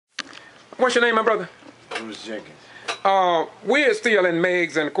What's your name, my brother? Bruce Jenkins. We're still in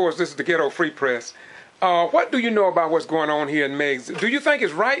Meigs, and of course this is the Ghetto Free Press. What do you know about what's going on here in Meigs? Do you think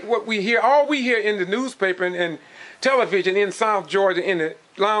it's right what we hear? All we hear in the newspaper and television in South Georgia, in the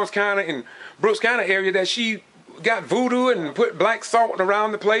Lowndes County and Brooks County area, that she got voodoo and put black salt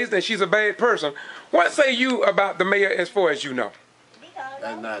around the place, that she's a bad person. What say you about the mayor as far as you know?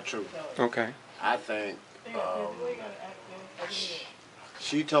 That's not true. Okay. I think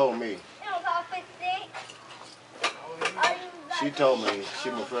she told me. She told me,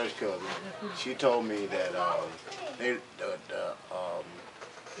 she's my first cousin. She told me that the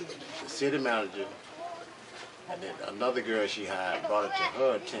city manager and then another girl she hired brought it to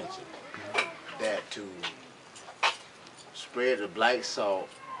her attention that to spread the black salt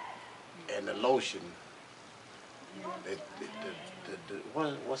and the lotion.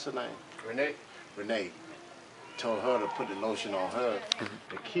 What's her name? Renee. Renee told her to put the lotion on her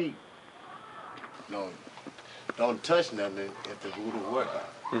to keep, don't touch nothing if the voodoo work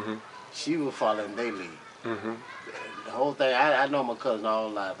out. She was following their lead. The whole thing, I know my cousin all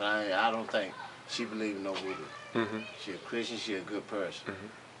life, and I don't think she believed in no voodoo. She a Christian, she a good person.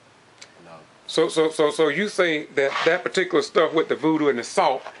 So you say that particular stuff with the voodoo and the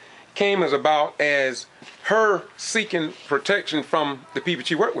salt came about as her seeking protection from the people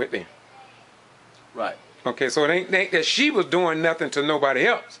she worked with then? Right. Okay, so it ain't that she was doing nothing to nobody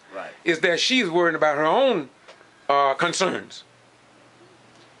else. Right. It's that she's worried about her own concerns.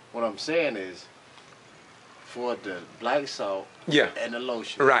 What I'm saying is, for the black salt and the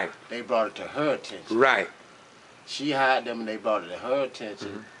lotion, they brought it to her attention. Right. She hired them and they brought it to her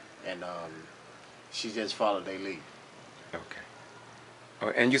attention, and she just followed their lead. Okay.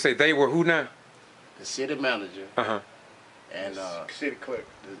 And you say they were who now? The city manager. And city clerk.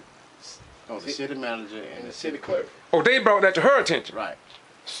 The city manager and the city clerk. Oh, they brought that to her attention. Right.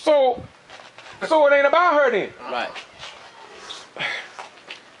 So it ain't about her then. Right.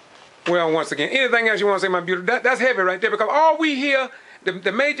 Well, once again, anything else you want to say, my beauty? That's heavy right there, because all we hear,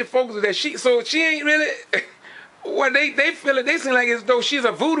 the major focus is that she ain't really. Well, they feel it. They seem like as though she's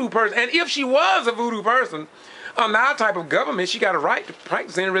a voodoo person, and if she was a voodoo person, under our type of government, she got a right to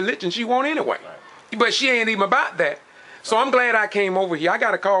practice any religion she want anyway. Right. But she ain't even about that. So I'm glad I came over here. I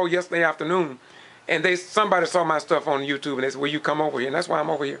got a call yesterday afternoon, and somebody saw my stuff on YouTube, and they said, "Will you come over here?" And that's why I'm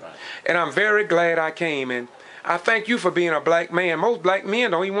over here. Right. And I'm very glad I came, and I thank you for being a black man. Most black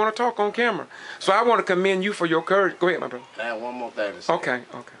men don't even want to talk on camera. So I want to commend you for your courage. Go ahead, my brother. I have one more thing to say. Okay.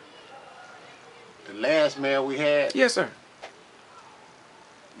 The last mayor we had. Yes, sir.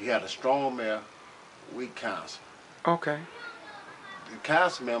 You had a strong mayor, weak council. Okay. The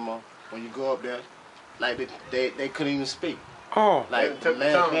council member, when you go up there, like they couldn't even speak. Oh. Like the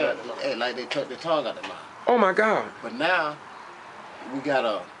last mayor, like they took their tongue out their mouth. Oh my God. But now we got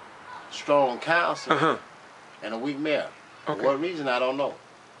a strong council and a weak mayor. Okay. For what reason, I don't know.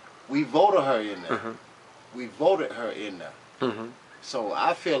 We voted her in there. We voted her in there. So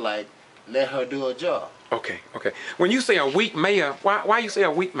I feel like let her do her job. Okay. When you say a weak mayor, why you say a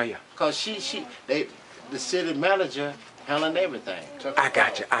weak mayor? Because the city manager handling everything. I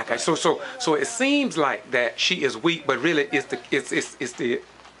got you. So it seems like that she is weak, but really it's the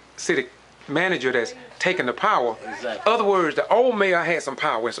city manager that's taking the power. Exactly. Other words, the old mayor had some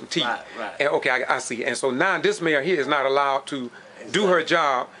power and some teeth. Right. And okay, I see. And so now this mayor here is not allowed to do her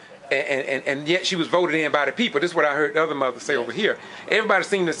job. And yet she was voted in by the people. This is what I heard the other mother say over here. Everybody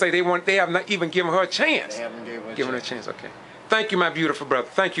seemed to say they have not even given her a chance. They haven't given her a chance. Okay. Thank you, my beautiful brother.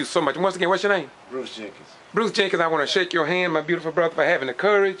 Thank you so much. Once again, what's your name? Bruce Jenkins. Bruce Jenkins, I want to shake your hand, my beautiful brother, for having the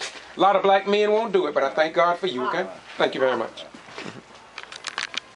courage. A lot of black men won't do it, but I thank God for you, okay? Thank you very much.